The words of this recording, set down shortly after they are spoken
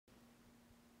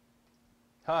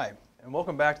Hi, and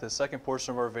welcome back to the second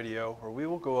portion of our video where we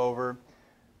will go over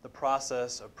the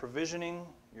process of provisioning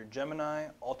your Gemini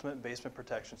Ultimate Basement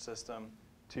Protection System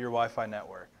to your Wi-Fi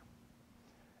network.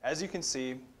 As you can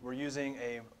see, we're using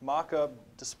a mock-up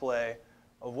display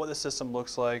of what the system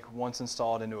looks like once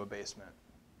installed into a basement.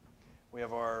 We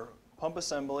have our pump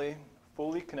assembly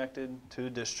fully connected to the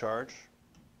discharge.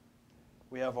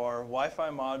 We have our Wi-Fi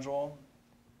module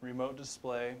remote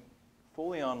display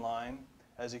fully online,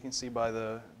 as you can see by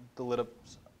the light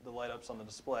ups on the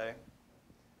display.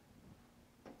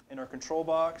 And our control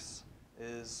box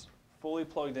is fully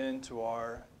plugged into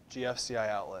our GFCI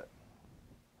outlet.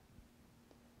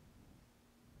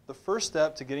 The first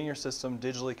step to getting your system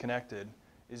digitally connected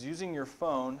is using your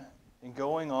phone and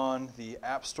going on the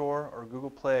App Store or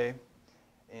Google Play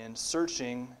and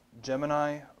searching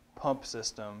Gemini Pump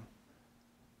System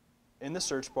in the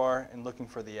search bar and looking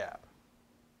for the app.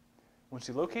 Once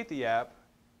you locate the app,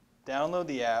 download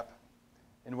the app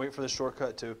and wait for the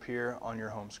shortcut to appear on your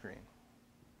home screen.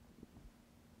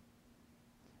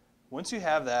 Once you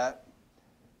have that,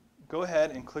 go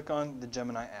ahead and click on the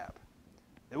Gemini app.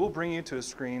 It will bring you to a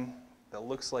screen that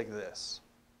looks like this.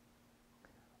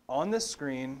 On this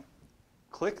screen,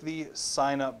 click the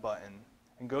Sign Up button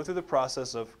and go through the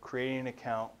process of creating an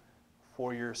account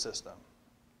for your system.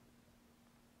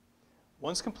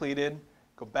 Once completed,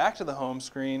 go back to the home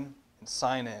screen and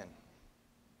sign in.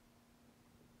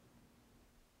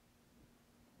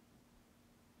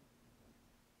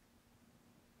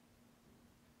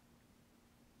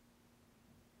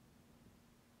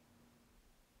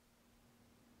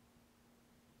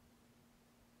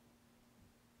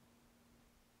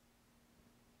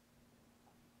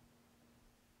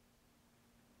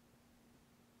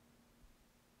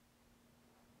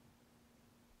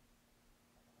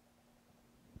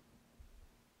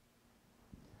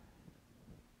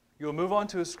 You will move on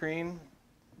to a screen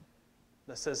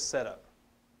that says Setup.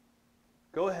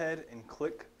 Go ahead and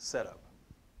click Setup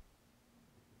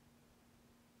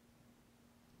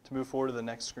to move forward to the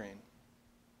next screen.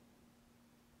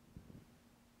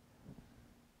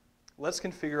 Let's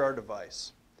configure our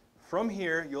device. From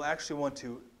here, you'll actually want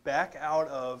to back out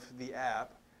of the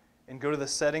app and go to the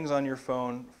settings on your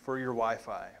phone for your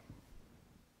Wi-Fi.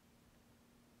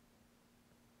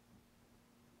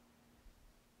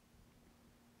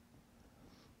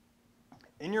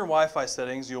 In your Wi-Fi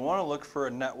settings, you'll want to look for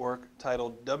a network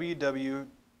titled WW-GEM.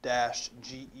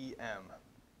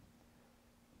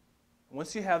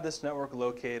 Once you have this network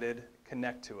located,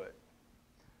 connect to it.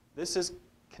 This is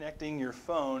connecting your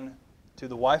phone to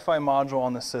the Wi-Fi module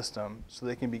on the system so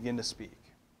they can begin to speak.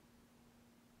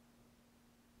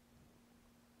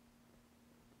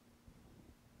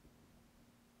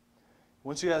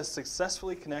 Once you have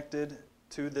successfully connected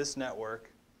to this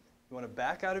network, you want to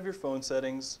back out of your phone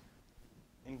settings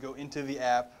and go into the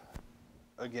app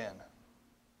again.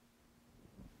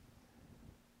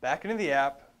 Back into the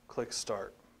app, click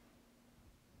Start.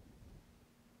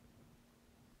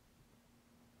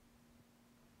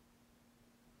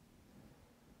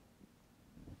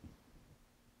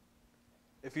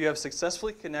 If you have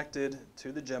successfully connected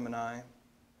to the Gemini,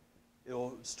 it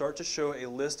will start to show a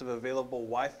list of available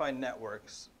Wi-Fi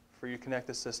networks for you to connect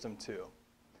the system to.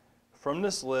 From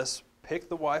this list, pick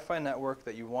the Wi-Fi network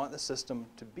that you want the system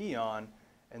to be on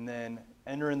and then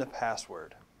enter in the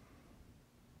password.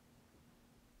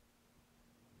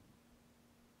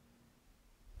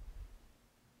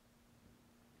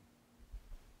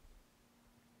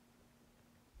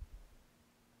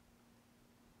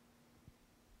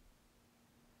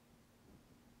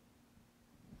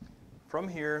 From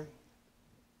here,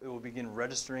 it will begin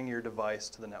registering your device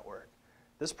to the network.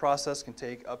 This process can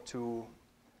take up to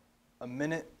a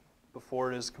minute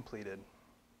before it is completed,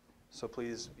 so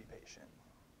please be patient.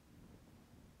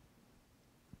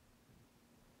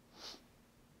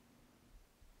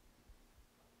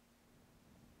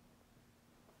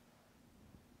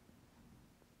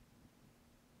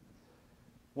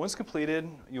 Once completed,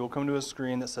 you will come to a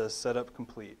screen that says Setup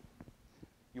Complete.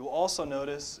 You will also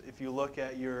notice, if you look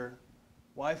at your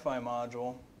Wi-Fi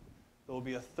module, there will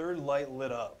be a third light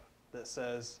lit up that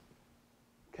says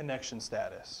Connection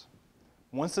Status.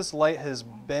 Once this light has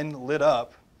been lit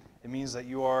up, it means that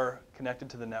you are connected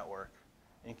to the network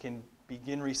and can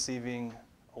begin receiving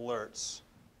alerts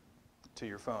to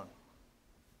your phone.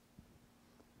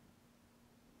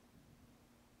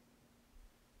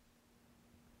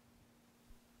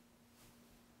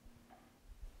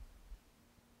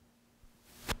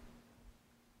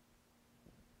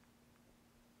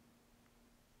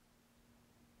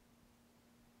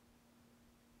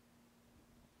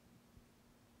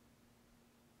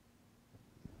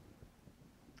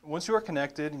 Once you are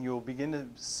connected, you will begin to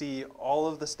see all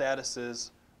of the statuses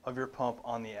of your pump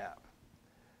on the app.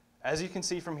 As you can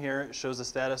see from here, it shows the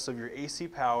status of your AC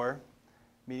power,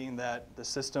 meaning that the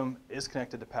system is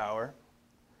connected to power.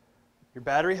 Your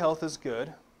battery health is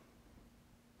good.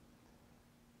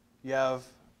 You have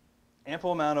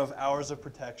ample amount of hours of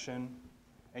protection,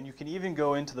 and you can even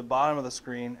go into the bottom of the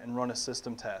screen and run a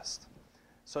system test.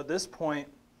 So at this point,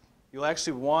 you'll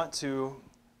actually want to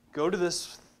go to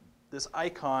this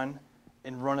icon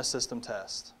and run a system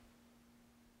test.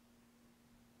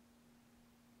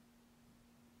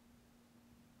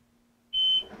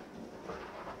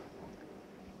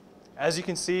 As you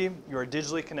can see, you are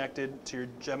digitally connected to your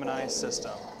Gemini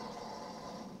system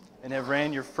and have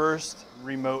ran your first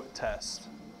remote test.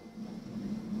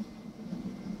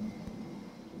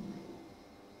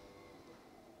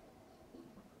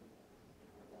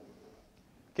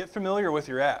 Get familiar with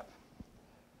your app.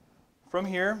 From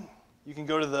here, you can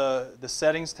go to the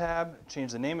Settings tab,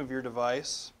 change the name of your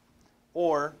device,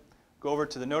 or go over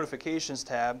to the Notifications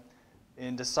tab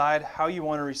and decide how you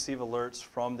want to receive alerts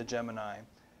from the Gemini.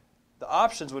 The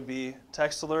options would be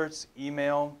text alerts,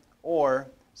 email, or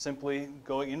simply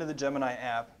going into the Gemini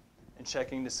app and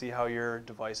checking to see how your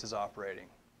device is operating.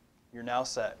 You're now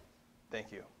set.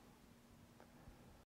 Thank you.